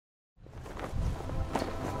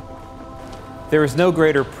There is no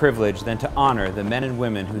greater privilege than to honor the men and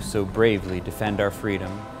women who so bravely defend our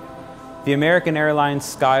freedom. The American Airlines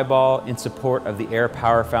Sky Ball in support of the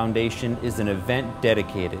Airpower Foundation is an event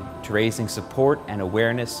dedicated to raising support and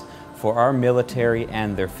awareness for our military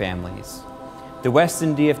and their families. The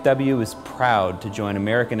Westin DFW is proud to join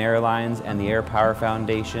American Airlines and the Airpower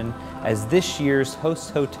Foundation as this year's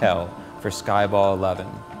host hotel for Sky Ball XI.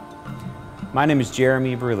 My name is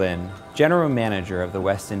Jeremy Berlin, General Manager of the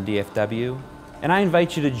Westin DFW, and I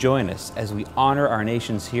invite you to join us as we honor our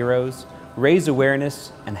nation's heroes, raise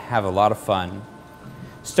awareness, and have a lot of fun.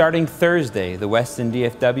 Starting Thursday, the Westin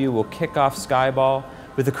DFW will kick off Sky Ball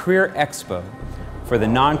with a Career Expo for the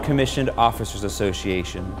Non-Commissioned Officers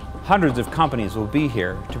Association. Hundreds of companies will be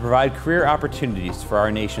here to provide career opportunities for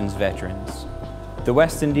our nation's veterans. The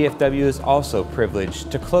Westin DFW is also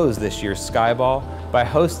privileged to close this year's Sky Ball by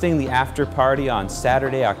hosting the after party on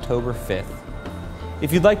Saturday, October 5th.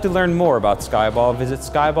 If you'd like to learn more about Sky Ball, visit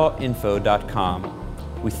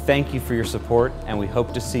skyballinfo.com. We thank you for your support and we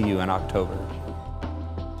hope to see you in October.